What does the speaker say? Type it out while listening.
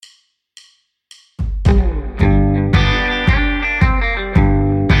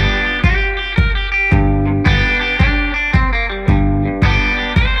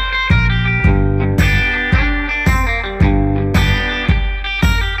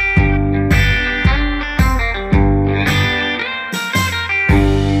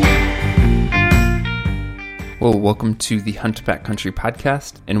Well, welcome to the Hunt Backcountry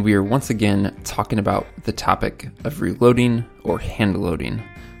podcast, and we are once again talking about the topic of reloading or hand loading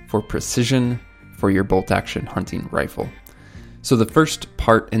for precision for your bolt-action hunting rifle. So the first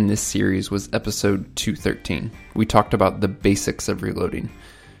part in this series was episode 213. We talked about the basics of reloading,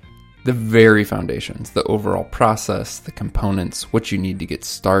 the very foundations, the overall process, the components, what you need to get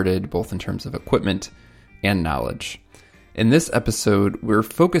started, both in terms of equipment and knowledge. In this episode, we're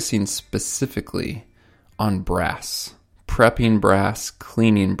focusing specifically on brass, prepping brass,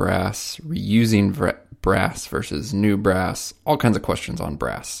 cleaning brass, reusing brass versus new brass, all kinds of questions on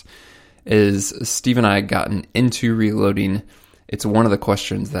brass. As Steve and I gotten into reloading, it's one of the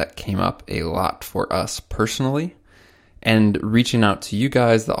questions that came up a lot for us personally. And reaching out to you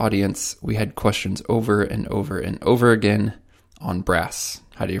guys, the audience, we had questions over and over and over again on brass.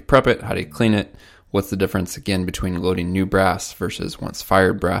 How do you prep it? How do you clean it? What's the difference, again, between loading new brass versus once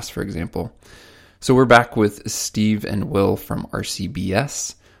fired brass, for example? So we're back with Steve and Will from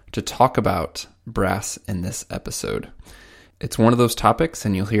RCBS to talk about brass in this episode. It's one of those topics,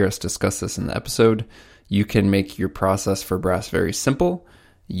 and you'll hear us discuss this in the episode. You can make your process for brass very simple.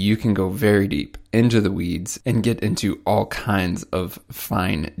 You can go very deep into the weeds and get into all kinds of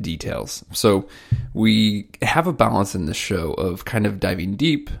fine details. So we have a balance in this show of kind of diving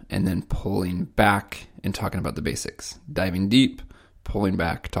deep and then pulling back and talking about the basics. Diving deep, pulling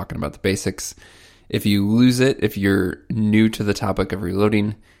back, talking about the basics. If you lose it, if you're new to the topic of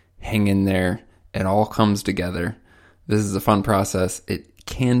reloading, hang in there. It all comes together. This is a fun process. It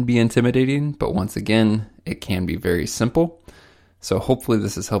can be intimidating, but once again, it can be very simple. So hopefully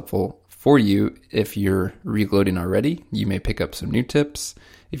this is helpful for you. If you're reloading already, you may pick up some new tips.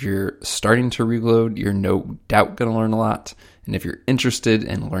 If you're starting to reload, you're no doubt going to learn a lot. And if you're interested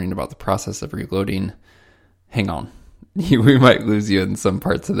in learning about the process of reloading, hang on. We might lose you in some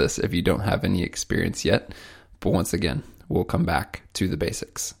parts of this if you don't have any experience yet. But once again, we'll come back to the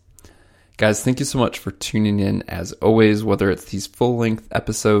basics. Guys, thank you so much for tuning in as always, whether it's these full-length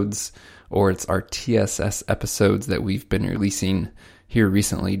episodes or it's our TSS episodes that we've been releasing here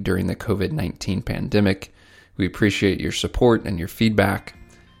recently during the COVID-19 pandemic. We appreciate your support and your feedback.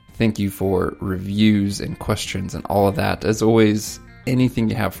 Thank you for reviews and questions and all of that. As always, anything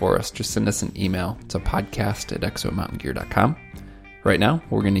you have for us, just send us an email to podcast@exomountaingear.com. Right now,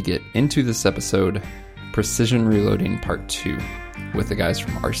 we're going to get into this episode, Precision Reloading Part 2, with the guys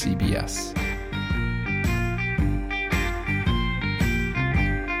from RCBS.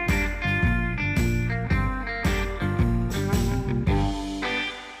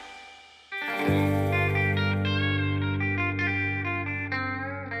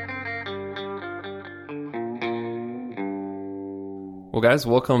 Well, guys,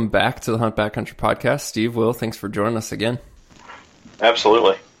 welcome back to the Hunt Backcountry podcast. Steve, Will, thanks for joining us again.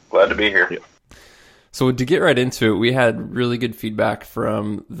 Absolutely. Glad to be here. Yeah. So to get right into it, we had really good feedback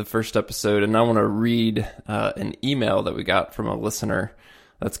from the first episode, and I want to read an email that we got from a listener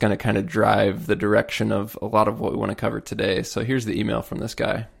that's going to kind of drive the direction of a lot of what we want to cover today. So here's the email from this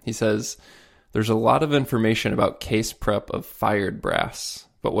guy. He says, "There's a lot of information about case prep of fired brass,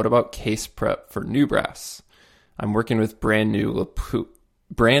 but what about case prep for new brass? I'm working with brand new Lapua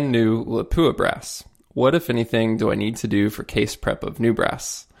brass. What, if anything, do I need to do for case prep of new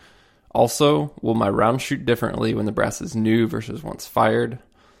brass? Also, will my round shoot differently when the brass is new versus once fired?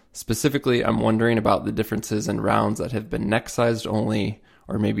 Specifically, I'm wondering about the differences in rounds that have been neck sized only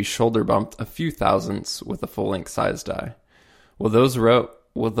or maybe shoulder bumped a few thousandths with a full length size die. Will those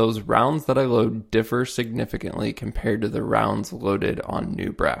rounds that I load differ significantly compared to the rounds loaded on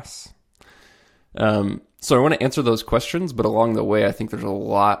new brass?" So I want to answer those questions, but along the way, I think there's a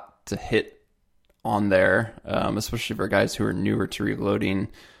lot to hit on there, especially for guys who are newer to reloading.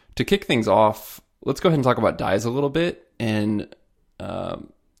 To kick things off, let's go ahead and talk about dies a little bit. And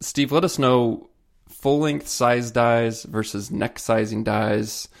Steve, let us know full-length size dies versus neck sizing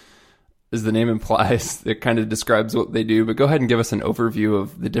dies. As the name implies, it kind of describes what they do, but go ahead and give us an overview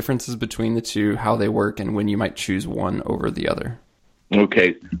of the differences between the two, how they work, and when you might choose one over the other.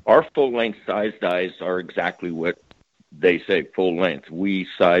 Okay, our full-length size dies are exactly what they say, full length. We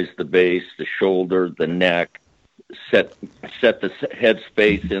size the base, the shoulder, the neck, set the head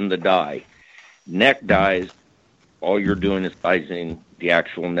space in the die. Neck dies, all you're doing is sizing the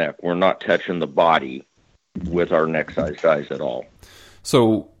actual neck. We're not touching the body with our neck size dies at all.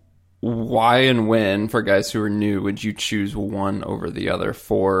 So why and when, for guys who are new, would you choose one over the other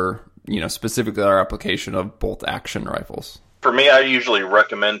for, specifically our application of bolt action rifles? For me, I usually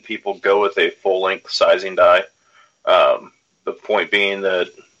recommend people go with a full-length sizing die. The point being that,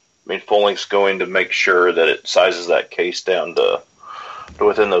 full-length's going to make sure that it sizes that case down to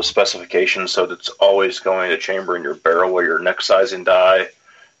within those specifications, so that's always going to chamber in your barrel, where your neck sizing die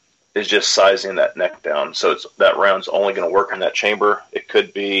is just sizing that neck down. So that round's only going to work in that chamber. It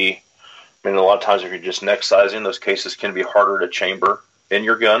could be, I mean, a lot of times if you're just neck sizing, those cases can be harder to chamber in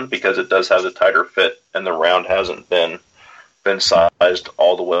your gun because it does have the tighter fit and the round hasn't been sized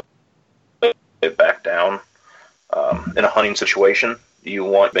all the way back down. In a hunting situation, you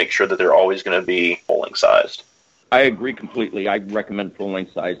want to make sure that they're always going to be full length sized. I agree completely. I recommend full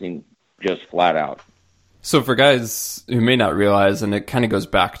length sizing just flat out. So for guys who may not realize, and it kind of goes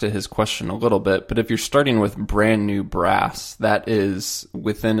back to his question a little bit, but if you're starting with brand new brass, that is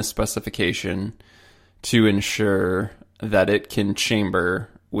within a specification to ensure that it can chamber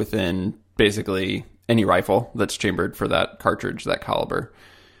within basically any rifle that's chambered for that cartridge, that caliber.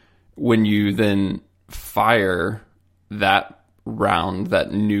 When you then fire that round,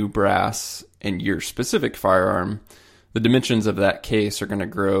 that new brass, in your specific firearm, the dimensions of that case are going to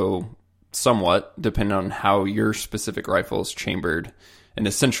grow somewhat depending on how your specific rifle is chambered. And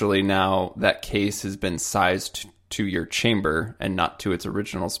essentially now that case has been sized to your chamber and not to its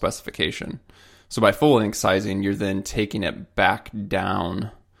original specification. So by full length sizing, you're then taking it back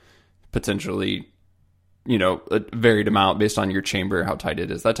down, potentially, you know, a varied amount based on your chamber, how tight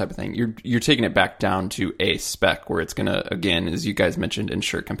it is, that type of thing. You're taking it back down to a spec where it's going to, again, as you guys mentioned,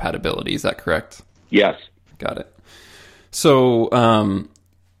 ensure compatibility. Is that correct? Yes. Got it. So,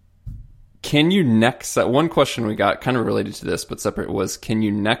 can you neck size? One question we got kind of related to this, but separate, was can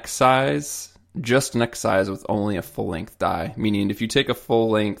you neck size, just neck size with only a full length die? Meaning if you take a full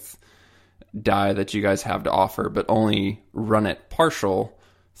length die that you guys have to offer, but only run it partial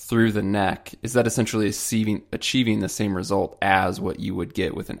through the neck, is that essentially achieving the same result as what you would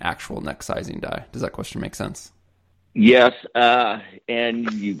get with an actual neck sizing die? Does that question make sense? Yes,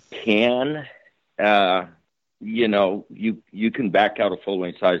 and you can. You know, you can back out a full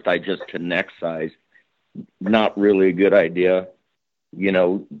length size die just to neck size. Not really a good idea. You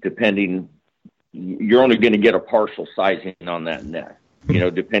know, depending, you're only going to get a partial sizing on that neck, you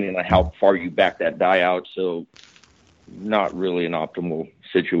know, depending on how far you back that die out. So not really an optimal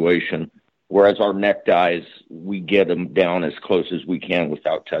situation. Whereas our neck dies, we get them down as close as we can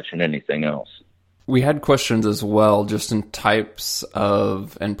without touching anything else. We had questions as well, just in types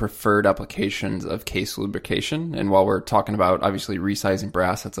of and preferred applications of case lubrication. And while we're talking about, obviously, resizing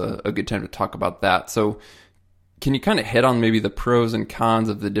brass, that's a good time to talk about that. So can you kind of hit on maybe the pros and cons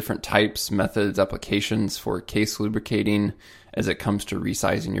of the different types, methods, applications for case lubricating as it comes to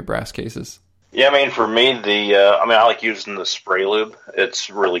resizing your brass cases? Yeah, I mean, for me, I like using the spray lube. It's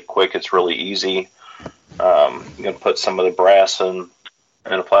really quick. It's really easy. You can put some of the brass in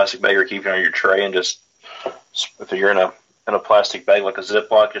a plastic bag or keep it on your tray, and just, if you're in a plastic bag like a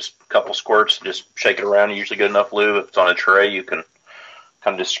Ziploc, just a couple squirts, just shake it around. You usually get enough lube. If it's on a tray, you can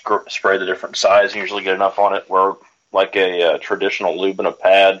kind of just spray the different size and usually get enough on it where, like a traditional lube in a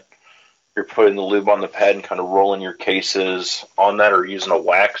pad, you're putting the lube on the pad and kind of rolling your cases on that, or using a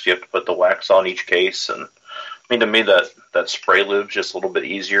wax. You have to put the wax on each case. And I mean, to me, that spray lube is just a little bit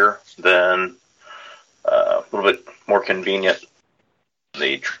easier than a little bit more convenient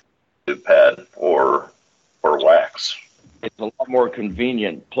the lube pad or wax. It's a lot more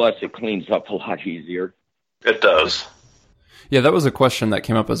convenient, plus it cleans up a lot easier. It does. Yeah, that was a question that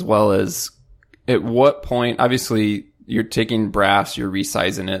came up as well, as at what point, obviously you're taking brass, you're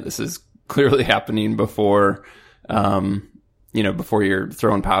resizing it. This is clearly happening before, before you're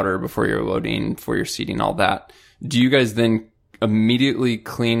throwing powder, before you're loading, before you're seating, all that. Do you guys then immediately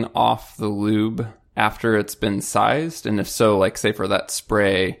clean off the lube after it's been sized? And if so, like say for that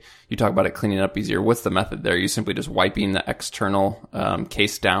spray, you talk about it cleaning up easier. What's the method there? Are you simply just wiping the external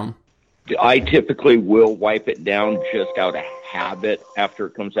case down? I typically will wipe it down just out of habit after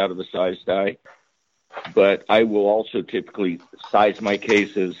it comes out of the size die. But I will also typically size my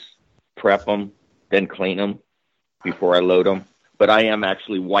cases, prep them, then clean them before I load them. But I am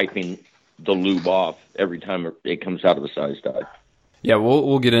actually wiping the lube off every time it comes out of the size die. Yeah,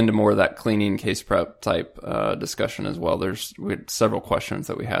 we'll get into more of that cleaning case prep type discussion as well. We had several questions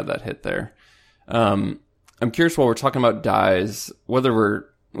that we had that hit there. I'm curious, while we're talking about dies, whether we're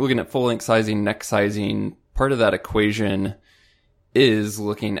looking at full length sizing, neck sizing, part of that equation is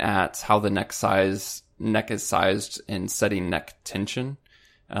looking at how the neck is sized and setting neck tension.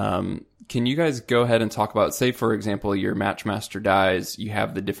 Can you guys go ahead and talk about, say, for example, your Matchmaster dies, you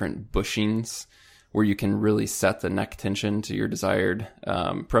have the different bushings where you can really set the neck tension to your desired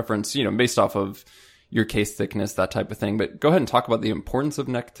preference, based off of your case thickness, that type of thing. But go ahead and talk about the importance of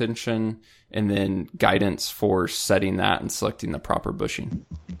neck tension and then guidance for setting that and selecting the proper bushing.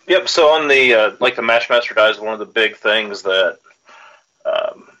 Yep. So on the the Matchmaster dies, one of the big things that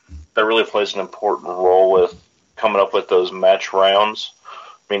that really plays an important role with coming up with those match rounds.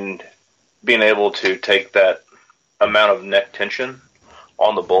 I mean, being able to take that amount of neck tension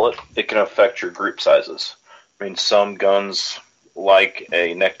on the bullet, it can affect your group sizes. I mean, some guns like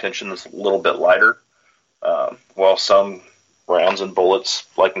a neck tension that's a little bit lighter, while some rounds and bullets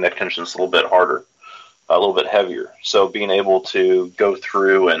like neck tension is a little bit harder, a little bit heavier. So being able to go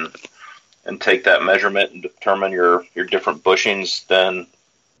through and take that measurement and determine your different bushings, then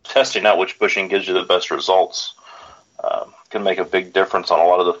testing out which bushing gives you the best results can make a big difference on a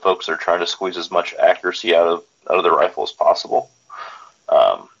lot of the folks that are trying to squeeze as much accuracy out of their rifle as possible.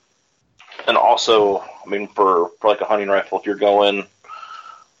 And also, I mean, for like a hunting rifle, if you're going, I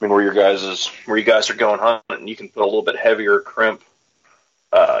mean, where you guys are going hunting, you can put a little bit heavier crimp.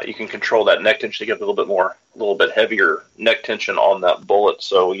 You can control that neck tension to get a little bit heavier neck tension on that bullet.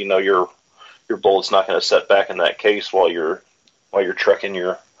 So, you know, your bullet's not going to set back in that case while you're trekking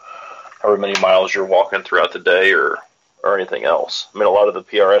your however many miles you're walking throughout the day or anything else. I mean, a lot of the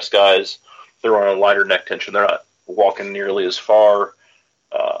PRS guys, they're on a lighter neck tension. They're not walking nearly as far,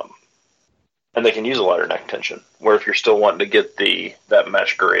 and they can use a lighter neck tension. Where if you're still wanting to get that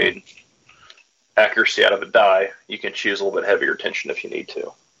match grade accuracy out of a die, you can choose a little bit heavier tension if you need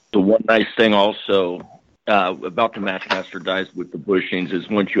to. The one nice thing also about the Matchmaster dies with the bushings is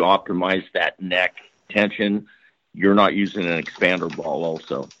once you optimize that neck tension, you're not using an expander ball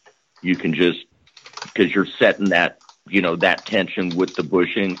also. You can just, because you're setting that, you know, that tension with the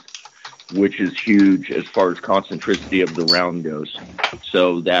bushings, which is huge as far as concentricity of the round goes.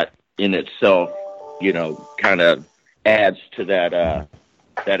 So that in itself, you know, kind of adds to that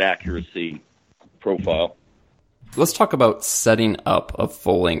accuracy profile. Let's talk about setting up a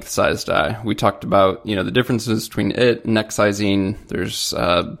full-length size die. We talked about, you know, the differences between it, neck sizing. There's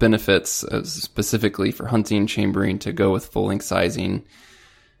benefits specifically for hunting, chambering to go with full-length sizing.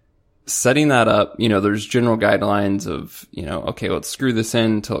 Setting that up, you know, there's general guidelines of, you know, okay, let's screw this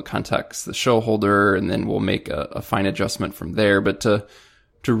in until it contacts the shell holder, and then we'll make a fine adjustment from there. But to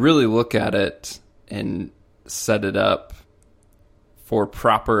really look at it and set it up for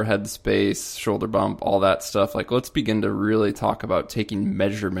proper headspace, shoulder bump, all that stuff, like let's begin to really talk about taking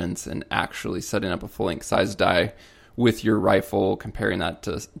measurements and actually setting up a full-length size die with your rifle, comparing that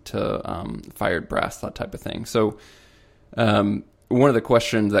to fired brass, that type of thing. So one of the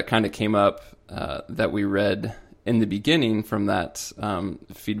questions that kind of came up that we read in the beginning from that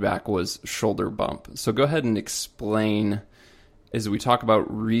feedback was shoulder bump. So go ahead and explain, as we talk about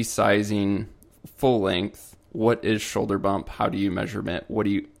resizing full length, what is shoulder bump? How do you measure it? What do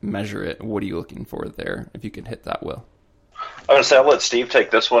you measure it? What are you looking for there? If you could hit that, Will. I'm going to say I'll let Steve take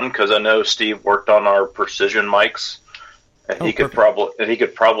this one because I know Steve worked on our precision mics, and he could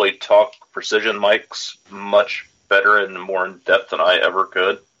probably talk precision mics much better and more in depth than I ever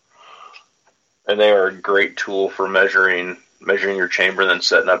could. And they are a great tool for measuring your chamber and then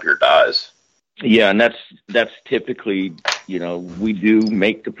setting up your dies. Yeah, and that's typically, you know, we do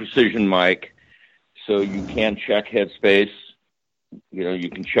make the precision mic, so you can check headspace, you know, you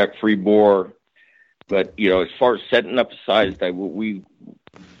can check free bore, but, you know, as far as setting up a size die,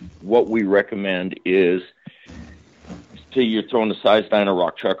 what we recommend is, say you're throwing the size die in a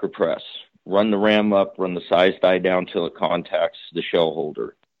rock chucker press, run the ram up, run the size die down till it contacts the shell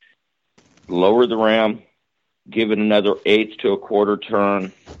holder. Lower the ram, give it another 1/8 to a 1/4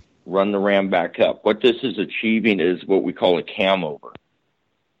 turn, run the ram back up. What this is achieving is what we call a cam over.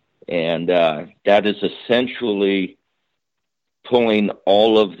 And that is essentially pulling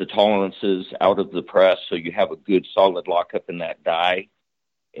all of the tolerances out of the press so you have a good solid lockup in that die.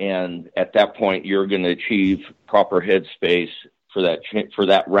 And at that point, you're going to achieve proper headspace for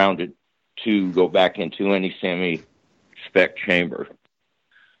that rounded to go back into any semi-spec chamber.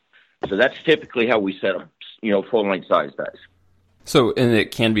 So that's typically how we set up, you know, full-length size dies. So, and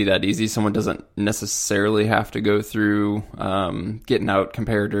it can be that easy. Someone doesn't necessarily have to go through getting out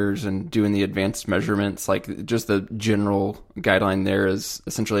comparators and doing the advanced measurements. Like, just the general guideline there is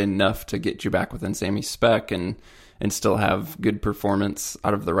essentially enough to get you back within semi-spec and still have good performance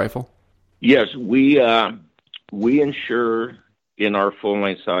out of the rifle? Yes, we ensure in our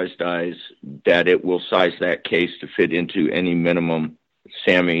full-length size dies that it will size that case to fit into any minimum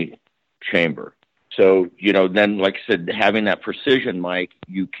SAMI chamber. So, you know, then, like I said, having that precision mic,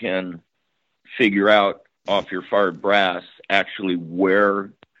 you can figure out off your fired brass actually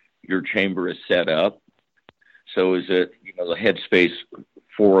where your chamber is set up. So is it, you know, the headspace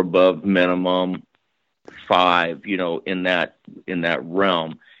 4 above minimum, 5, you know, in that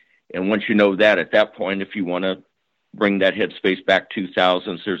realm. And once you know that, at that point, if you want to bring that headspace back 2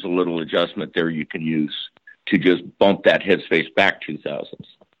 thousandths, there's a little adjustment there you can use to just bump that headspace back 2 thousandths.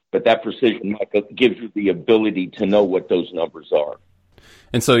 But that precision gives you the ability to know what those numbers are.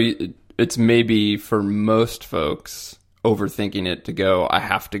 And so it's maybe for most folks overthinking it to go, I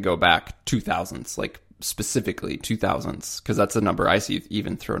have to go back 2 thousandths, like specifically 2 thousandths, because that's a number I see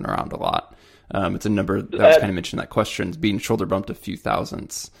even thrown around a lot. It's a number that was kind of mentioned in that question, being shoulder bumped a few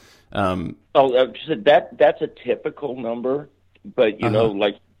thousandths. So that's a typical number, but you know,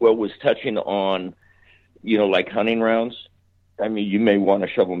 like Will was touching on, you know, like hunting rounds. I mean, you may want to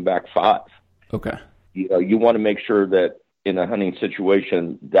shove them back 5. Okay. You know, you want to make sure that in a hunting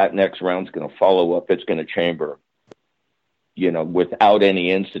situation, that next round's going to follow up. It's going to chamber, you know, without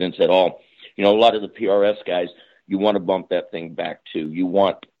any incidents at all. You know, a lot of the PRS guys, you want to bump that thing back too. You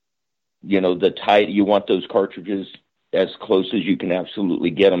want, you know, you want those cartridges as close as you can absolutely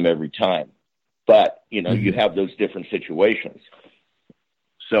get them every time. But, you know, you have those different situations.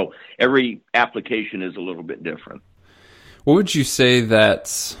 So every application is a little bit different. What would you say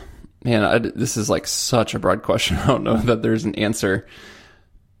that, man, this is like such a broad question. I don't know that there's an answer.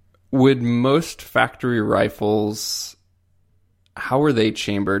 Would most factory rifles, how are they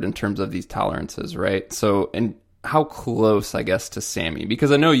chambered in terms of these tolerances, right? So, and how close, I guess, to SAAMI?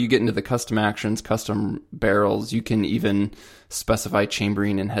 Because I know you get into the custom actions, custom barrels, you can even specify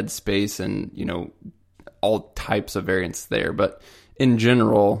chambering and headspace and, you know, all types of variants there. But in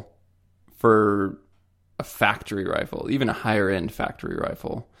general, for a factory rifle, even a higher end factory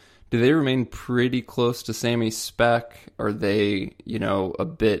rifle, do they remain pretty close to SAAMI spec? Are they, you know, a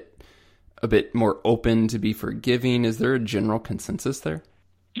bit more open to be forgiving? Is there a general consensus there?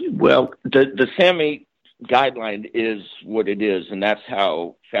 Well, the SAAMI guideline is what it is, and that's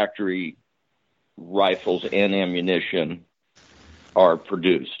how factory rifles and ammunition are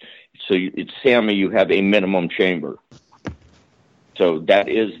produced. So it's SAAMI, you have a minimum chamber. So that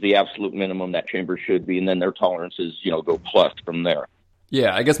is the absolute minimum that chamber should be, and then their tolerances, you know, go plus from there.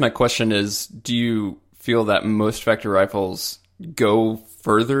 Yeah, I guess my question is, do you feel that most factory rifles go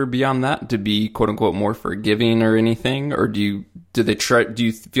further beyond that to be quote unquote more forgiving or anything? Or do you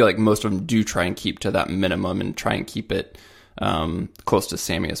feel like most of them do try and keep to that minimum and try and keep it close to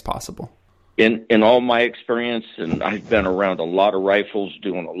SAAMI as possible? In all my experience, and I've been around a lot of rifles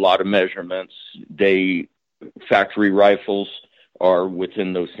doing a lot of measurements, factory rifles are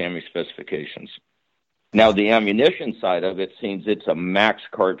within those SAAMI specifications. Now, the ammunition side of it, since it's a max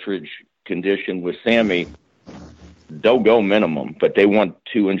cartridge condition with SAAMI, they'll go minimum, but they want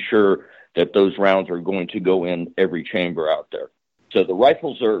to ensure that those rounds are going to go in every chamber out there. So the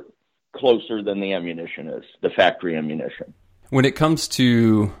rifles are closer than the ammunition is, the factory ammunition. When it comes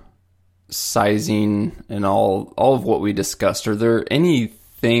to sizing and all of what we discussed, are there any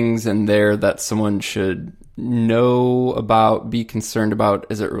things in there that someone should know about, be concerned about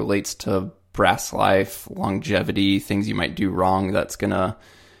as it relates to brass life, longevity, things you might do wrong that's going to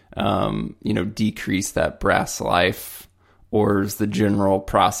decrease that brass life? Or is the general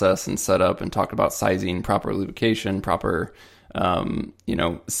process and setup and talk about sizing, proper lubrication, proper,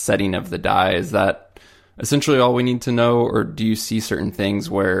 setting of the die, is that essentially all we need to know? Or do you see certain things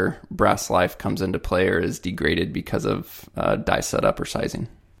where brass life comes into play or is degraded because of die setup or sizing?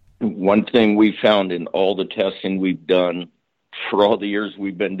 One thing we found in all the testing we've done for all the years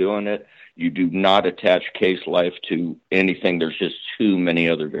we've been doing it, you do not attach case life to anything. There's just too many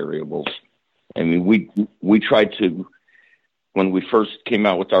other variables. I mean, we tried to, when we first came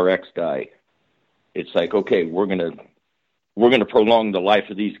out with our X die, it's like, okay, we're gonna prolong the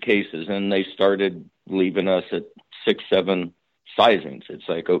life of these cases, and they started leaving us at 6, 7 sizings. It's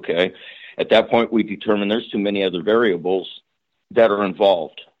like, okay, at that point we determined there's too many other variables that are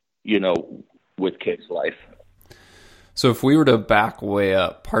involved, with case life. So if we were to back way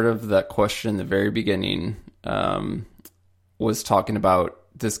up, part of that question in the very beginning was talking about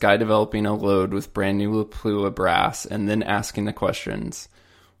this guy developing a load with brand new Lapua brass and then asking the questions,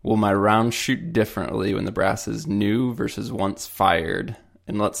 will my round shoot differently when the brass is new versus once fired?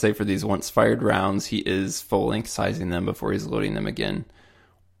 And let's say for these once fired rounds, he is full length sizing them before he's loading them again.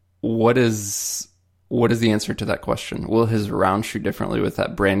 What is the answer to that question? Will his round shoot differently with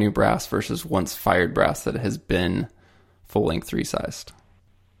that brand new brass versus once fired brass that has been full length resized?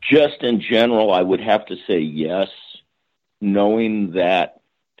 Just in general, I would have to say yes, knowing that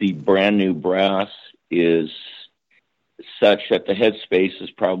the brand new brass is such that the headspace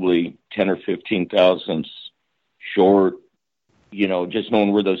is probably 10 or 15 thousandths short, just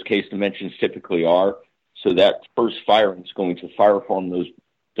knowing where those case dimensions typically are. So that first firing is going to fireform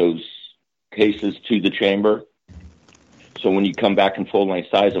those cases to the chamber. So when you come back and full length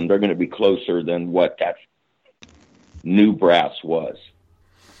size them, they're going to be closer than what that new brass was.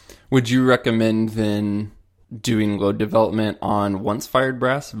 Would you recommend then doing load development on once fired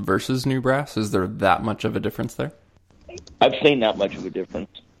brass versus new brass? Is there that much of a difference there? I've seen that much of a difference.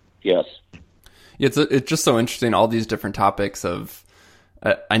 Yes. It's just so interesting, all these different topics of,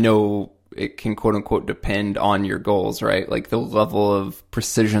 I know it can quote unquote depend on your goals, right? Like the level of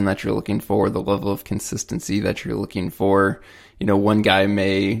precision that you're looking for, the level of consistency that you're looking for. You know, one guy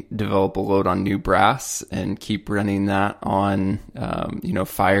may develop a load on new brass and keep running that on,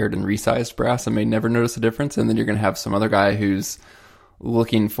 fired and resized brass and may never notice a difference. And then you're going to have some other guy who's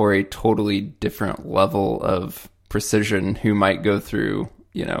looking for a totally different level of precision who might go through,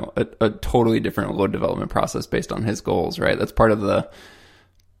 a totally different load development process based on his goals, right? That's part of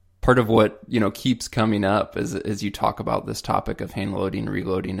what, keeps coming up as you talk about this topic of hand loading,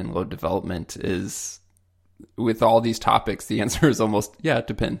 reloading, and load development is, with all these topics, the answer is almost, it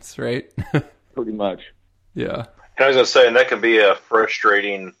depends, right? Pretty much. Yeah. I was going to say, and that can be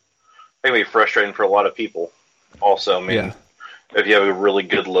frustrating for a lot of people also. I mean, if you have a really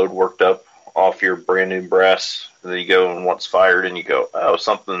good load worked up off your brand new brass, and then you go and once fired and you go, oh,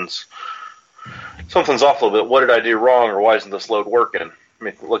 something's off a little bit. What did I do wrong, or why isn't this load working? I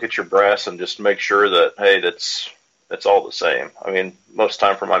mean, look at your brass and just make sure that, hey, that's all the same. I mean, most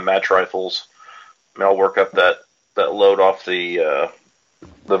time for my match rifles, I'll work up that load off the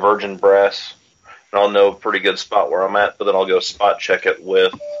virgin brass, and I'll know a pretty good spot where I'm at, but then I'll go spot check it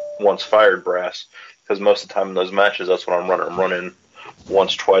with once fired brass, because most of the time in those matches, that's what I'm running. I'm running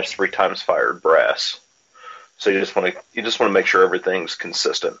once, twice, 3 times fired brass. So you just want to make sure everything's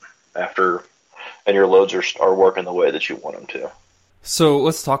consistent after, and your loads are working the way that you want them to. So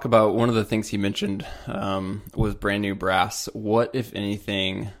let's talk about one of the things he mentioned was brand new brass. What, if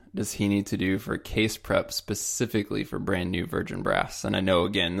anything, does he need to do for case prep specifically for brand new virgin brass? And I know,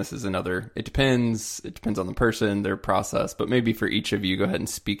 again, this is it depends on the person, their process, but maybe for each of you, go ahead and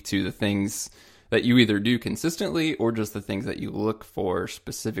speak to the things that you either do consistently or just the things that you look for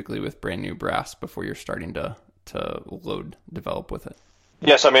specifically with brand new brass before you're starting to load develop with it.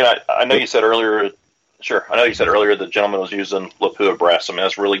 Yes, I mean, I know you said earlier. Sure. I know you said earlier the gentleman was using Lapua brass. I mean,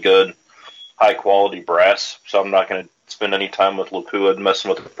 that's really good, high-quality brass, so I'm not going to spend any time with Lapua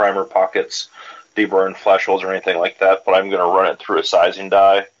messing with the primer pockets, deburring flash holes, or anything like that, but I'm going to run it through a sizing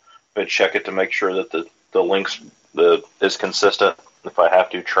die and check it to make sure that the length is consistent. If I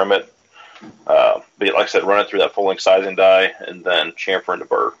have to, trim it. But like I said, run it through that full-length sizing die and then chamfer and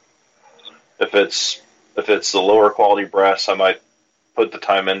deburr. If it's the lower quality brass, I might put the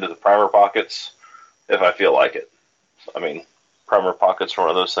time into the primer pockets if I feel like it. I mean, primer pockets are one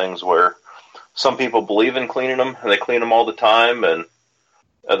of those things where some people believe in cleaning them, and they clean them all the time, and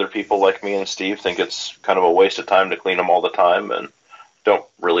other people like me and Steve think it's kind of a waste of time to clean them all the time and don't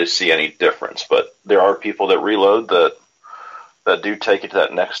really see any difference. But there are people that reload that do take it to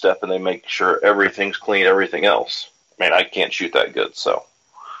that next step, and they make sure everything's clean, everything else. I mean, I can't shoot that good, so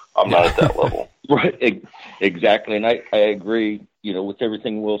I'm not at that level. Right, exactly, and I agree, with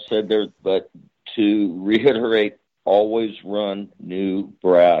everything Will said there, but to reiterate, always run new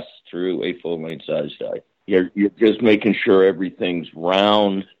brass through a full-length size die. You're just making sure everything's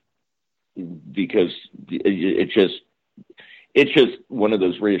round, because it's just one of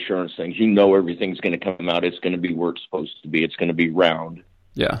those reassurance things. Everything's going to come out. It's going to be where it's supposed to be. It's going to be round.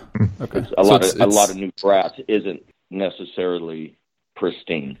 Yeah. Okay. A lot of new brass isn't necessarily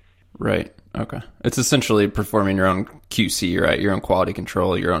pristine. Right. Okay. It's essentially performing your own QC, right? Your own quality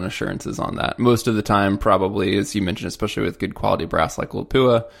control, your own assurances on that. Most of the time, probably, as you mentioned, especially with good quality brass like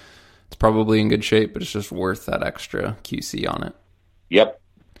Lapua, it's probably in good shape, but it's just worth that extra QC on it. Yep.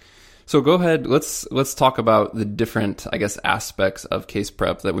 So go ahead. Let's talk about the different, aspects of case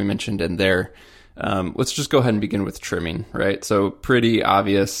prep that we mentioned in there. Let's just go ahead and begin with trimming, right? So pretty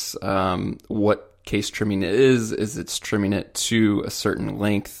obvious what case trimming is it's trimming it to a certain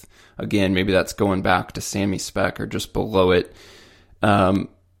length. Again, maybe that's going back to SAAMI spec or just below it.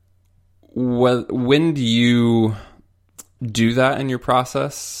 When do you do that in your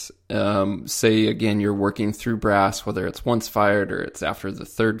process? Say, again, you're working through brass, whether it's once fired or it's after the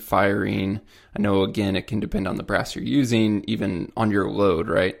third firing. I know, again, it can depend on the brass you're using, even on your load,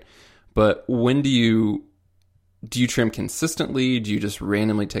 right? But when do you trim consistently? Do you just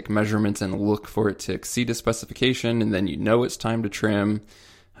randomly take measurements and look for it to exceed a specification, and then it's time to trim?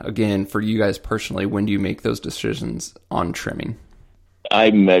 Again, for you guys personally, when do you make those decisions on trimming?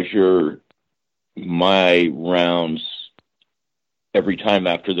 I measure my rounds every time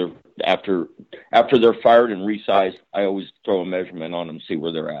after they're fired and resized. I always throw a measurement on them, see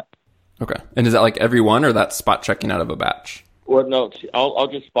where they're at. Okay. And is that like every one, or that's spot checking out of a batch? Well, no, I'll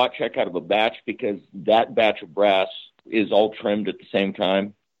just spot check out of a batch, because that batch of brass is all trimmed at the same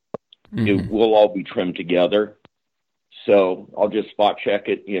time. it will all be trimmed together. So I'll just spot check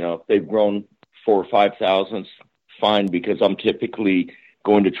it. If they've grown 4 or 5 thousandths, fine, because I'm typically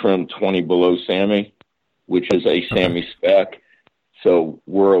going to trim 20 below Sammy, which is a Sammy spec. So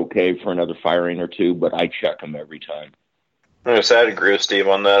we're okay for another firing or two, but I check them every time. I'd agree with Steve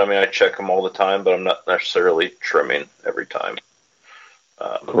on that. I mean, I check them all the time, but I'm not necessarily trimming every time.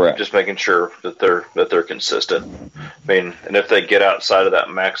 Correct. Just making sure that they're consistent. I mean, and if they get outside of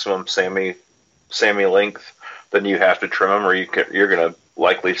that maximum Sammy length, then you have to trim them, or you're going to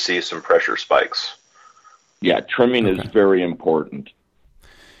likely see some pressure spikes. Yeah, trimming is very important.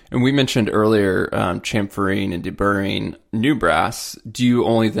 And we mentioned earlier chamfering and deburring new brass. Do you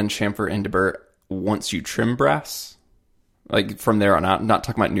only then chamfer and deburr once you trim brass? Like from there on out, not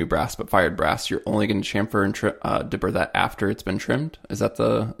talking about new brass, but fired brass, you're only going to chamfer and deburr that after it's been trimmed? Is that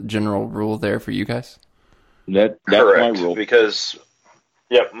the general rule there for you guys? That's correct, my rule. Because,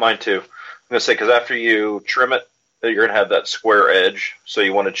 mine too. I'm going to say, because after you trim it, you're going to have that square edge, so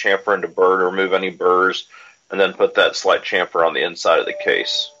you want to chamfer and deburr to remove any burrs, and then put that slight chamfer on the inside of the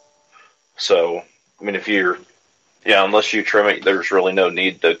case. So, I mean, unless you trim it, there's really no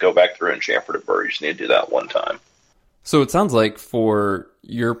need to go back through and chamfer deburr. You just need to do that one time. So it sounds like for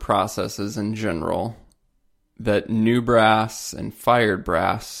your processes in general, that new brass and fired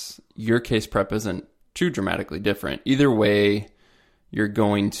brass, your case prep isn't too dramatically different. Either way, you're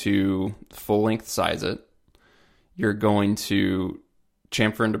going to full length size it. You're going to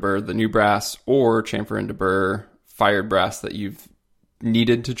chamfer and deburr the new brass, or chamfer and deburr fired brass that you've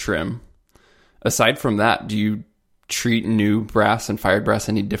needed to trim. Aside from that, do you treat new brass and fired brass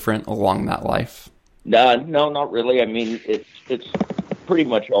any different along that life? No, not really. I mean, it's pretty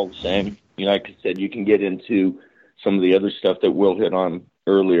much all the same. Like I said, you can get into some of the other stuff that we'll hit on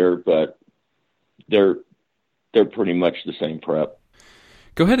earlier, but they're pretty much the same prep.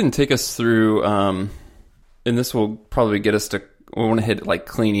 Go ahead and take us through, and this will probably get us to, we want to hit like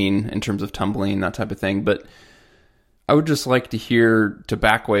cleaning in terms of tumbling, that type of thing, but I would just like to hear, to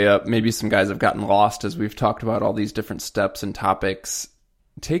back way up, maybe some guys have gotten lost as we've talked about all these different steps and topics.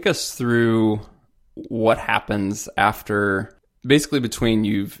 Take us through what happens after, basically between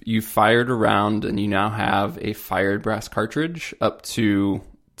you've fired a round and you now have a fired brass cartridge up to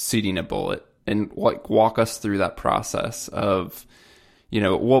seating a bullet, and walk us through that process of,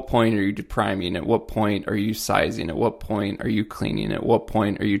 at what point are you depriming? At what point are you sizing? At what point are you cleaning? At what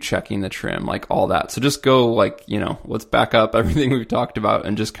point are you checking the trim? Like all that. So just go let's back up everything we've talked about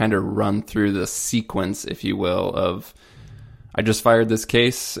and just kind of run through the sequence, if you will, of I just fired this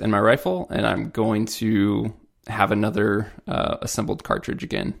case in my rifle and I'm going to have another assembled cartridge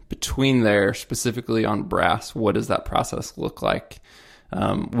again. Between there, specifically on brass, what does that process look like?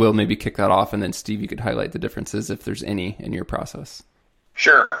 We'll maybe kick that off, and then Steve, you could highlight the differences if there's any in your process.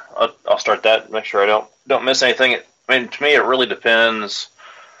 Sure, I'll start that. Make sure I don't miss anything. I mean, to me, it really depends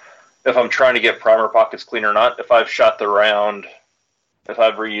if I'm trying to get primer pockets clean or not. If I've shot the round, if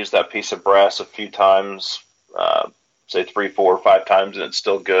I've reused that piece of brass a few times, say 3, 4, 5 times, and it's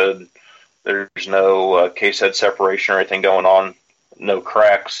still good, there's no case head separation or anything going on, no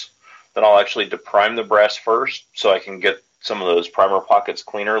cracks, then I'll actually deprime the brass first so I can get some of those primer pockets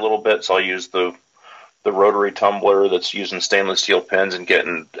cleaner a little bit. So I'll use the rotary tumbler that's using stainless steel pins and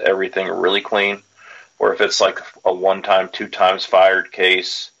getting everything really clean. Or if it's like a 1 time, 2 times fired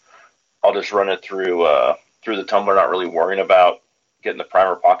case, I'll just run it through the tumbler, not really worrying about getting the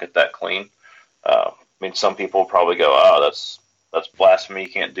primer pocket that clean. I mean, some people probably go, "Oh, that's blasphemy. You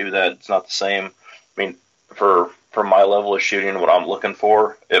can't do that. It's not the same." I mean, for my level of shooting, what I'm looking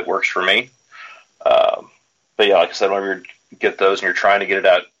for, it works for me. But yeah, like I said, whenever you get those and you're trying to get it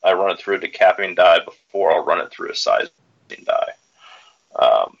out, I run it through a decapping die before I'll run it through a sizing die.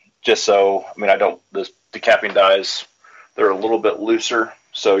 Just so, I mean, the decapping dies, they're a little bit looser,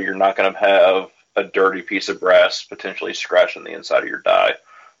 so you're not going to have a dirty piece of brass potentially scratching the inside of your die.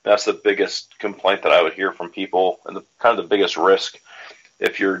 That's the biggest complaint that I would hear from people, and kind of the biggest risk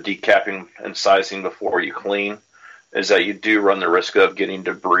if you're decapping and sizing before you clean, is that you do run the risk of getting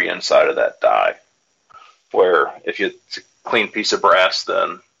debris inside of that die. Where if it's a clean piece of brass,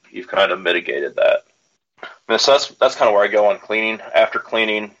 then you've kind of mitigated that. And so that's kind of where I go on cleaning. After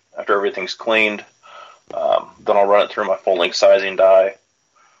everything's cleaned, then I'll run it through my full length sizing die.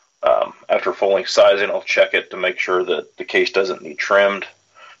 After full length sizing, I'll check it to make sure that the case doesn't need trimmed.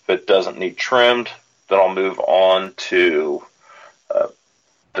 If it doesn't need trimmed, then I'll move on to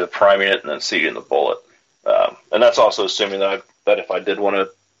priming it and then seating the bullet. And that's also assuming that if I did want to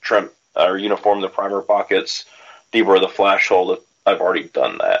trim or uniform the primer pockets, deburr the flash hole, that I've already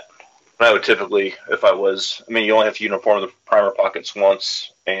done that. And I would typically, you only have to uniform the primer pockets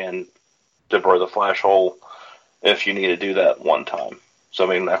once, and deburr the flash hole if you need to do that one time. So,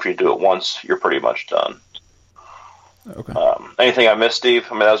 I mean, after you do it once, you're pretty much done. Okay. Anything I missed, Steve?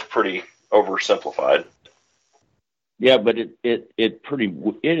 I mean, that was pretty oversimplified. Yeah, but it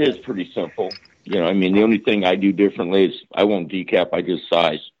is pretty simple. I mean, the only thing I do differently is I won't decap, I just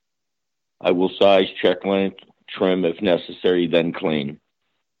size. I will size, check length, trim if necessary, then clean.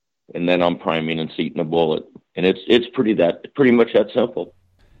 And then I'm priming and seating a bullet. And it's pretty much that simple.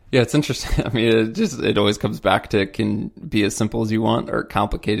 Yeah, it's interesting. I mean, it always comes back to it can be as simple as you want or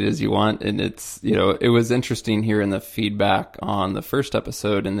complicated as you want. And it's, it was interesting hearing the feedback on the first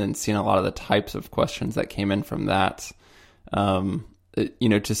episode and then seeing a lot of the types of questions that came in from that.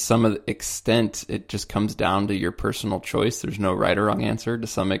 To some extent, it just comes down to your personal choice. There's no right or wrong answer. To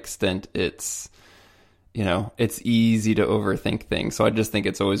some extent, it's easy to overthink things. So I just think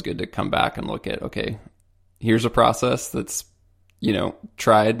it's always good to come back and look at, okay, here's a process that's,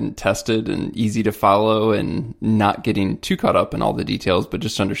 tried and tested and easy to follow and not getting too caught up in all the details, but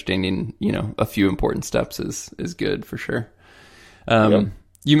just understanding, a few important steps is good for sure. Yep.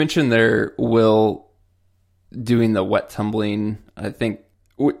 You mentioned there, Will, doing the wet tumbling. I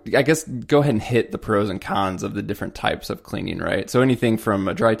guess go ahead and hit the pros and cons of the different types of cleaning, right? So anything from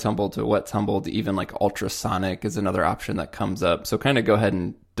a dry tumble to a wet tumble to even like ultrasonic is another option that comes up. So kind of go ahead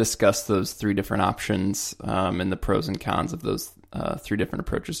and discuss those three different options and the pros and cons of those three different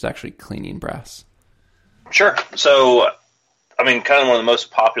approaches to actually cleaning brass. Sure. So, I mean, kind of one of the most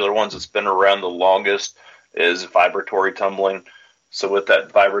popular ones that's been around the longest is vibratory tumbling. So with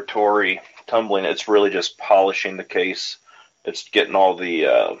that vibratory tumbling, it's really just polishing the case. It's getting all the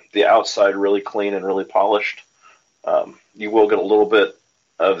outside really clean and really polished. You will get a little bit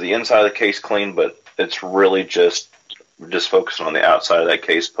of the inside of the case clean, but it's really just focusing on the outside of that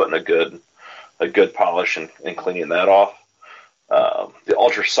case, putting a good polish and cleaning that off. The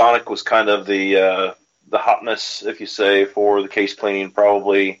ultrasonic was kind of the hotness, if you say, for the case cleaning.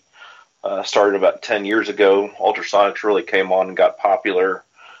 Probably started about 10 years ago. Ultrasonics really came on and got popular.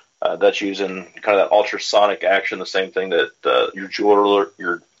 That's using kind of that ultrasonic action, the same thing that your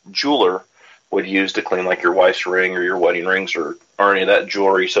jeweler would use to clean like your wife's ring or your wedding rings or any of that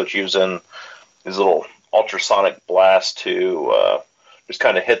jewelry. So it's using these little ultrasonic blasts to just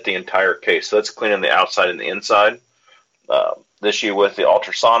kind of hit the entire case. So that's cleaning the outside and the inside. The issue with the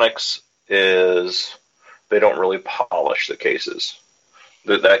ultrasonics is they don't really polish the cases.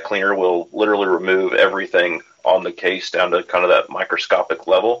 That cleaner will literally remove everything on the case down to kind of that microscopic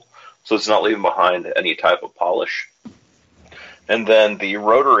level. So it's not leaving behind any type of polish. And then the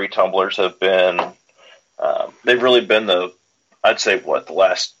rotary tumblers have been, they've really been the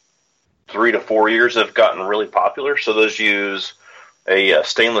last 3 to 4 years have gotten really popular. So those use a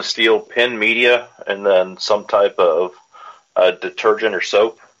stainless steel pin media and then some type of detergent or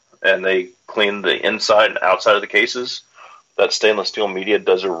soap, and they clean the inside and outside of the cases. That stainless steel media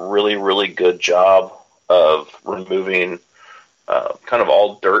does a really, really good job of removing kind of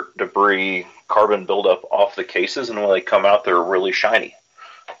all dirt, debris, carbon buildup off the cases, and when they come out, they're really shiny.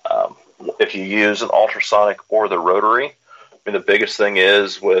 If you use an ultrasonic or the rotary, I mean, the biggest thing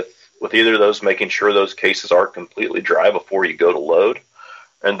is with either of those, making sure those cases are completely dry before you go to load.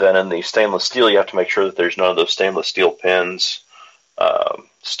 And then in the stainless steel, you have to make sure that there's none of those stainless steel pins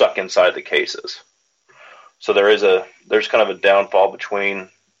stuck inside the cases. So there's kind of a downfall between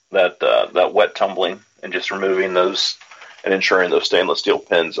that wet tumbling and just removing those and ensuring those stainless steel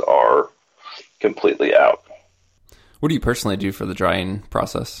pins are completely out. What do you personally do for the drying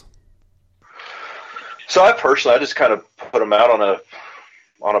process? So I just kind of put them out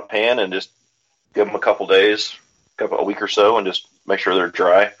on a pan and just give them a couple days, a week or so, and just make sure they're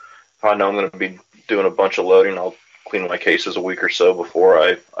dry. If I know I'm going to be doing a bunch of loading, I'll clean my cases a week or so before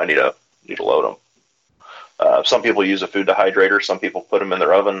I need to load them. Some people use a food dehydrator. Some people put them in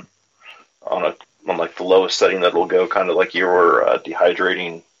their oven on like the lowest setting that will go, kind of like you were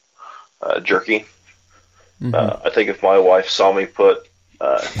dehydrating jerky. Mm-hmm. I think if my wife saw me put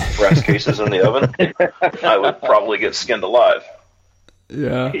brass cases in the oven, I would probably get skinned alive.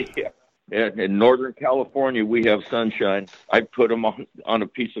 Yeah. In Northern California, we have sunshine. I'd put them on a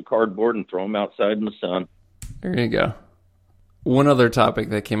piece of cardboard and throw them outside in the sun. There you go. One other topic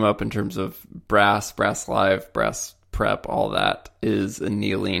that came up in terms of brass live, brass prep, all that is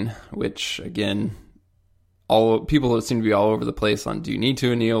annealing, which again, all people seem to be all over the place on, do you need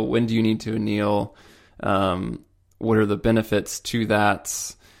to anneal? When do you need to anneal? What are the benefits to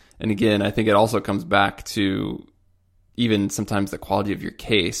that? And again, I think it also comes back to even sometimes the quality of your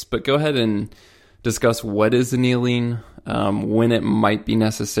case, but go ahead and discuss what is annealing, when it might be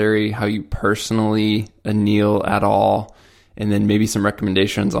necessary, how you personally anneal at all, and then maybe some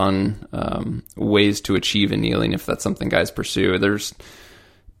recommendations on ways to achieve annealing if that's something guys pursue. There's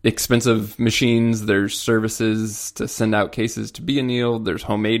expensive machines, there's services to send out cases to be annealed, there's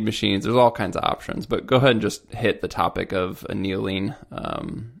homemade machines, there's all kinds of options. But go ahead and just hit the topic of annealing,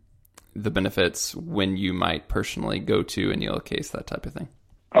 the benefits, when you might personally go to anneal a case, that type of thing.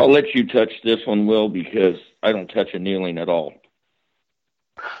 I'll let you touch this one, Will, because I don't touch annealing at all.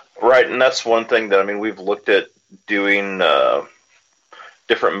 Right, and that's one thing that, I mean, we've looked at doing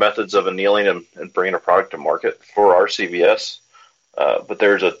different methods of annealing and bringing a product to market for our CVS. But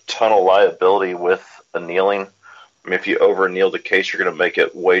there's a ton of liability with annealing. I mean, if you over anneal the case, you're going to make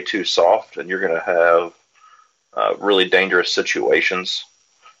it way too soft, and you're going to have really dangerous situations.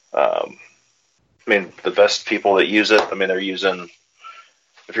 I mean, the best people that use it, I mean,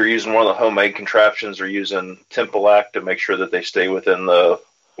 if you're using one of the homemade contraptions, they're using Tempolac to make sure that they stay within the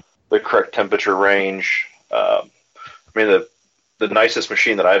correct temperature range. I mean, the nicest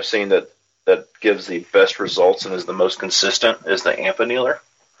machine that I've seen that gives the best results and is the most consistent is the amp annealer.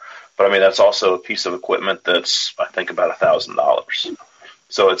 But I mean, that's also a piece of equipment that's, I think, about $1,000.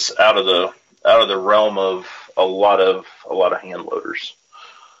 So it's out of the realm of a lot of hand loaders.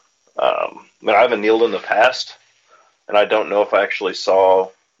 I mean, I've annealed in the past, and I don't know if I actually saw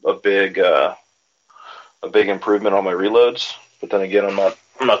a big improvement on my reloads. But then again, I'm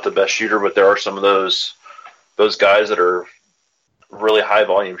not the best shooter, but there are some of those guys that are really high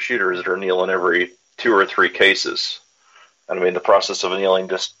volume shooters that are annealing every 2 or 3 cases. And I mean, the process of annealing,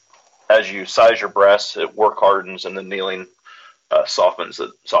 just as you size your brass, it work hardens, and the annealing softens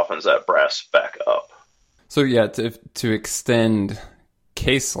that brass back up. So yeah, to extend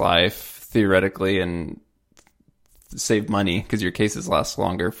case life theoretically and save money, because your cases last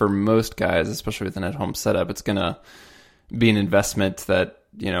longer, for most guys, especially with an at-home setup, it's going to be an investment that,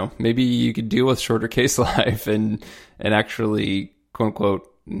 you know, maybe you could deal with shorter case life and actually, quote unquote,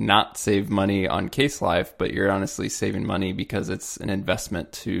 not save money on case life, but you're honestly saving money because it's an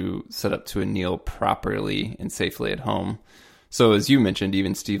investment to set up to anneal properly and safely at home. So as you mentioned,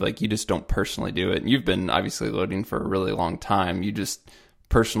 even Steve, like, you just don't personally do it. And you've been obviously loading for a really long time. You just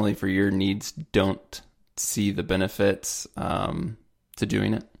personally, for your needs, don't see the benefits to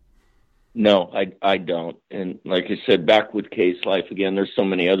doing it. No, I don't. And like I said, back with case life again, there's so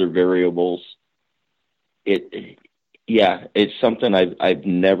many other variables. It's something I've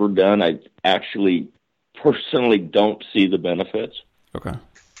never done. I actually personally don't see the benefits. Okay.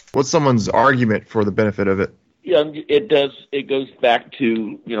 What's someone's argument for the benefit of it? Yeah, it does. It goes back to,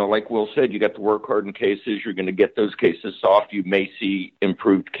 you know, like Will said, you got the work hardened cases. You're going to get those cases soft. You may see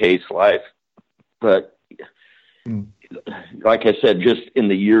improved case life, but like I said, just in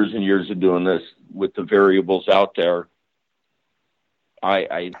the years and years of doing this with the variables out there,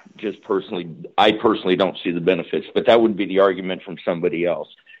 I personally don't see the benefits, but that would be the argument from somebody else.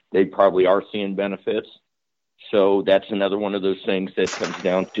 They probably are seeing benefits. So that's another one of those things that comes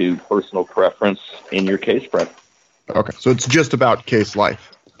down to personal preference in your case prep. Okay, so it's just about case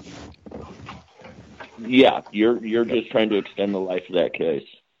life. Yeah, you're just trying to extend the life of that case.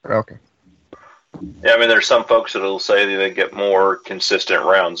 Okay. Yeah, I mean, there's some folks that will say that they get more consistent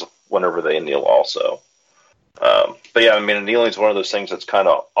rounds whenever they anneal also. But yeah, I mean, annealing is one of those things that's kind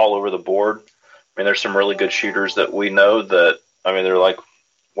of all over the board. I mean, there's some really good shooters that we know that, I mean, they're like,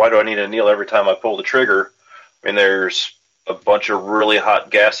 why do I need to anneal every time I pull the trigger? I mean, there's a bunch of really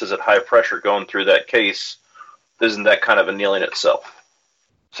hot gases at high pressure going through that case. Isn't that kind of annealing itself?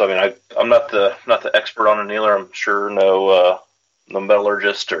 So, I mean, I'm not the expert on annealer. I'm sure no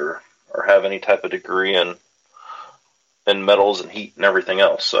metallurgist or have any type of degree in metals and heat and everything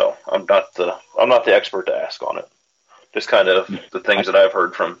else. So I'm not the expert to ask on it. Just kind of the things that I've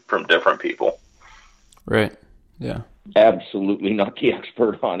heard from different people. Right. Yeah. Absolutely not the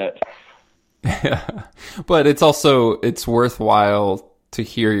expert on it. Yeah. But it's worthwhile to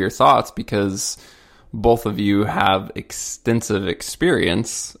hear your thoughts because both of you have extensive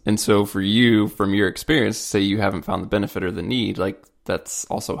experience. And so for you, from your experience, say you haven't found the benefit or the need, like, that's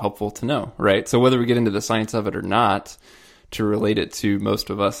also helpful to know, right? So whether we get into the science of it or not, to relate it to most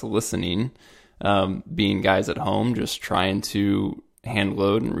of us listening, being guys at home, just trying to hand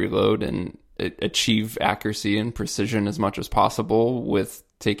load and reload and achieve accuracy and precision as much as possible with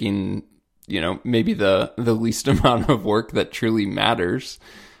taking, you know, maybe the least amount of work that truly matters.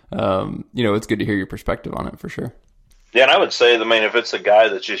 You know, it's good to hear your perspective on it for sure. Yeah, and I would say, if it's a guy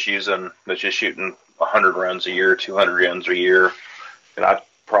that's just shooting 100 rounds a year, 200 rounds a year, and I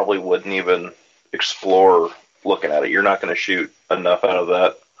probably wouldn't even explore looking at it. You're not going to shoot enough out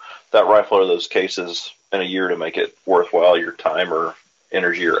of that rifle or those cases in a year to make it worthwhile your time or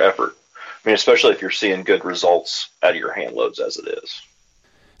energy or effort. mean, especially if you're seeing good results out of your hand loads as it is.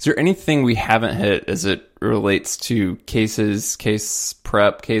 Is there anything we haven't hit as it relates to cases, case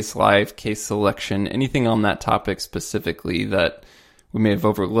prep, case life, case selection, anything on that topic specifically that we may have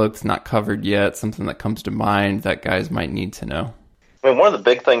overlooked, not covered yet, something that comes to mind that guys might need to know? I mean, one of the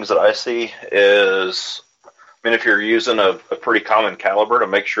big things that I see is, I mean, if you're using a pretty common caliber, to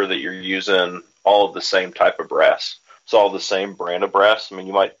make sure that you're using all of the same type of brass. So all the same brand of brass. I mean,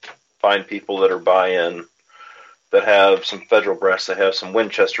 you might find people that are buying that have some Federal brass, they have some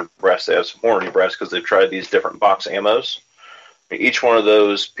Winchester brass, they have some Hornady brass because they've tried these different box ammos. I mean, each one of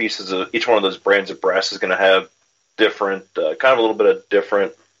those brands of brass is going to have different, kind of a little bit of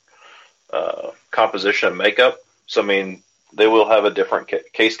different composition and makeup. So, I mean, they will have a different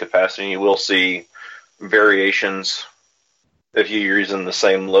case capacity. You will see variations if you're using the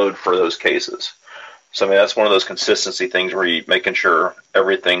same load for those cases. So, I mean, that's one of those consistency things where you're making sure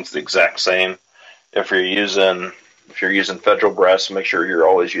everything's the exact same. If you're using Federal brass, make sure you're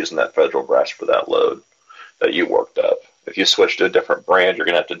always using that Federal brass for that load that you worked up. If you switch to a different brand, you're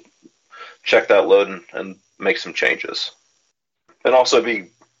going to have to check that load and make some changes. And also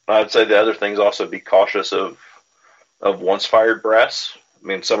I'd say the other things, also be cautious of once fired brass. I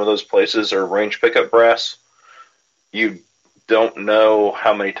mean, some of those places are range pickup brass. You don't know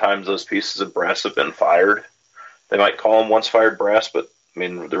how many times those pieces of brass have been fired. They might call them once fired brass, but I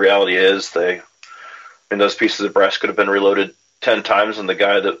mean, the reality is those pieces of brass could have been reloaded 10 times, and the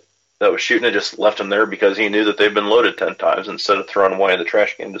guy that was shooting it just left them there because he knew that they've been loaded 10 times. Instead of throwing them away in the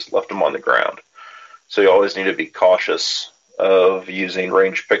trash can, just left them on the ground. So you always need to be cautious of using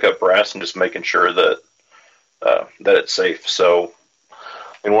range pickup brass and just making sure that it's safe. So,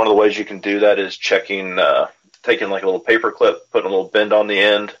 I mean, one of the ways you can do that is taking like a little paper clip, putting a little bend on the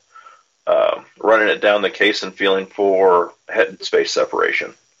end, running it down the case and feeling for head space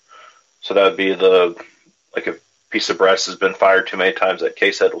separation. So that would be like a piece of brass has been fired too many times, that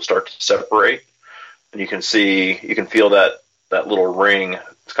case head will start to separate. And you can feel that little ring.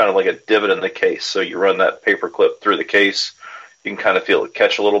 It's kind of like a divot in the case. So you run that paper clip through the case. You can kind of feel it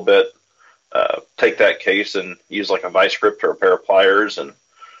catch a little bit. Take that case and use like a vice grip or a pair of pliers and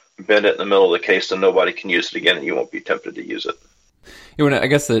bend it in the middle of the case so nobody can use it again and you won't be tempted to use it. I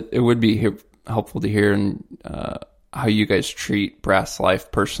guess that it would be helpful to hear how you guys treat brass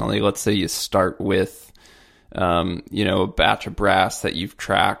life personally. Let's say you start with, a batch of brass that you've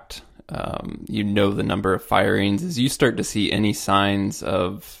tracked, the number of firings. As you start to see any signs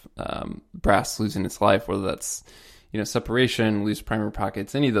of brass losing its life, whether that's, separation, loose primer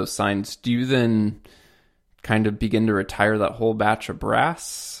pockets, any of those signs, do you then kind of begin to retire that whole batch of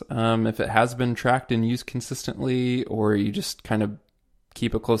brass if it has been tracked and used consistently, or you just kind of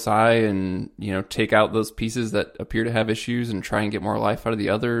keep a close eye and, take out those pieces that appear to have issues and try and get more life out of the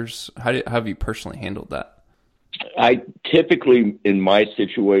others? How have you personally handled that? I typically, in my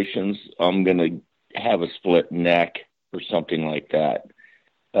situations, I'm going to have a split neck or something like that.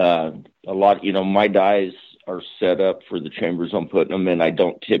 A lot, my dies are set up for the chambers I'm putting them in. I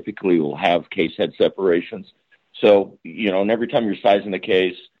don't typically will have case head separations. So, and every time you're sizing the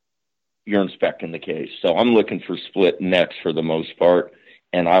case, you're inspecting the case. So I'm looking for split necks for the most part,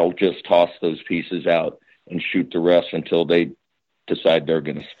 and I'll just toss those pieces out and shoot the rest until they decide they're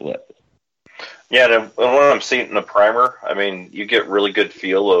going to split. Yeah, and when I'm seeing in a primer, I mean, you get really good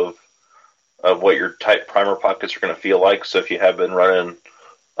feel of what your tight primer pockets are going to feel like. So if you have been running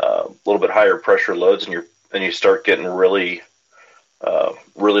a little bit higher pressure loads and you start getting really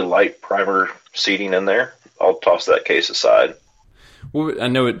light primer seating in there, I'll toss that case aside. Well, I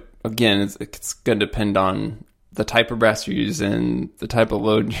know it's going to depend on the type of brass you're using, the type of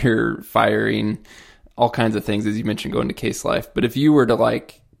load you're firing, all kinds of things, as you mentioned, going to case life. But if you were to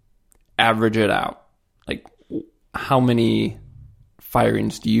average it out, how many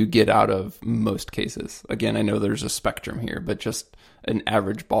firings do you get out of most cases? Again, I know there's a spectrum here, but just an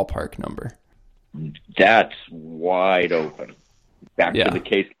average ballpark number. That's wide open. Back to the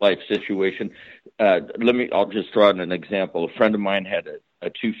case life situation. I'll just draw an example. A friend of mine had a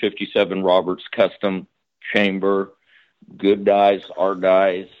 257 Roberts custom chamber, good dies, our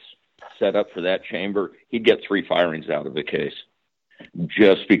dies, set up for that chamber. He'd get 3 firings out of the case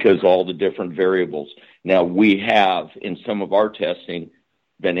just because all the different variables. Now, we have, in some of our testing,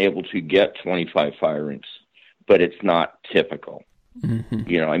 been able to get 25 firings, but it's not typical.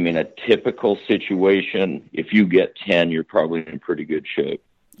 Mm-hmm. A typical situation, if you get 10, you're probably in pretty good shape.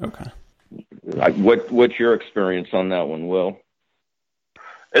 Okay. What's your experience on that one, Will?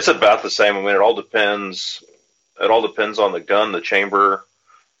 It's about the same. It all depends. It all depends on the gun, the chamber,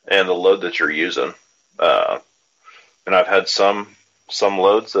 and the load that you're using. And I've had some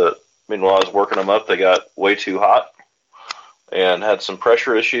loads that, I mean, while I was working them up, they got way too hot and had some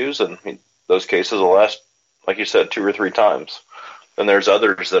pressure issues, and those cases will last, like you said, 2 or 3 times. And there's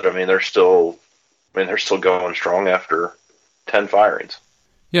others that, they're still going strong after 10 firings.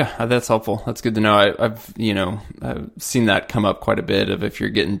 Yeah, that's helpful. That's good to know. I've seen that come up quite a bit of if you're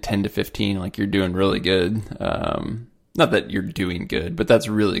getting 10 to 15, like you're doing really good. Not that you're doing good, but that's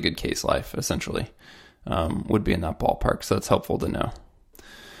really good case life, essentially, would be in that ballpark. So that's helpful to know.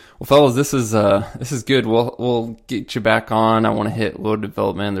 Well, fellas, this is good. We'll get you back on. I want to hit load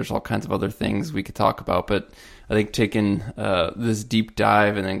development. There's all kinds of other things we could talk about, but I think taking this deep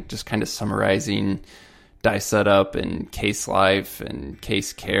dive and then just kind of summarizing die setup and case life and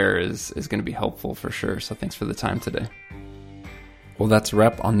case care is going to be helpful for sure. So thanks for the time today. Well, that's a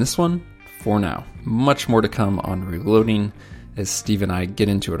wrap on this one for now. Much more to come on reloading as Steve and I get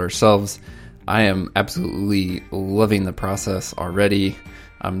into it ourselves. I am absolutely loving the process already.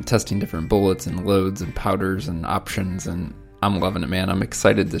 I'm testing different bullets and loads and powders and options, and I'm loving it, man. I'm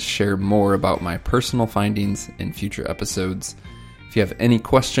excited to share more about my personal findings in future episodes. If you have any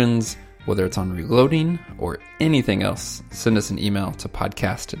questions, whether it's on reloading or anything else, send us an email to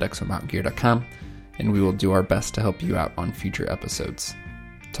podcast@exomountaingear.com, and we will do our best to help you out on future episodes.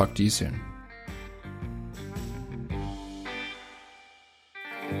 Talk to you soon.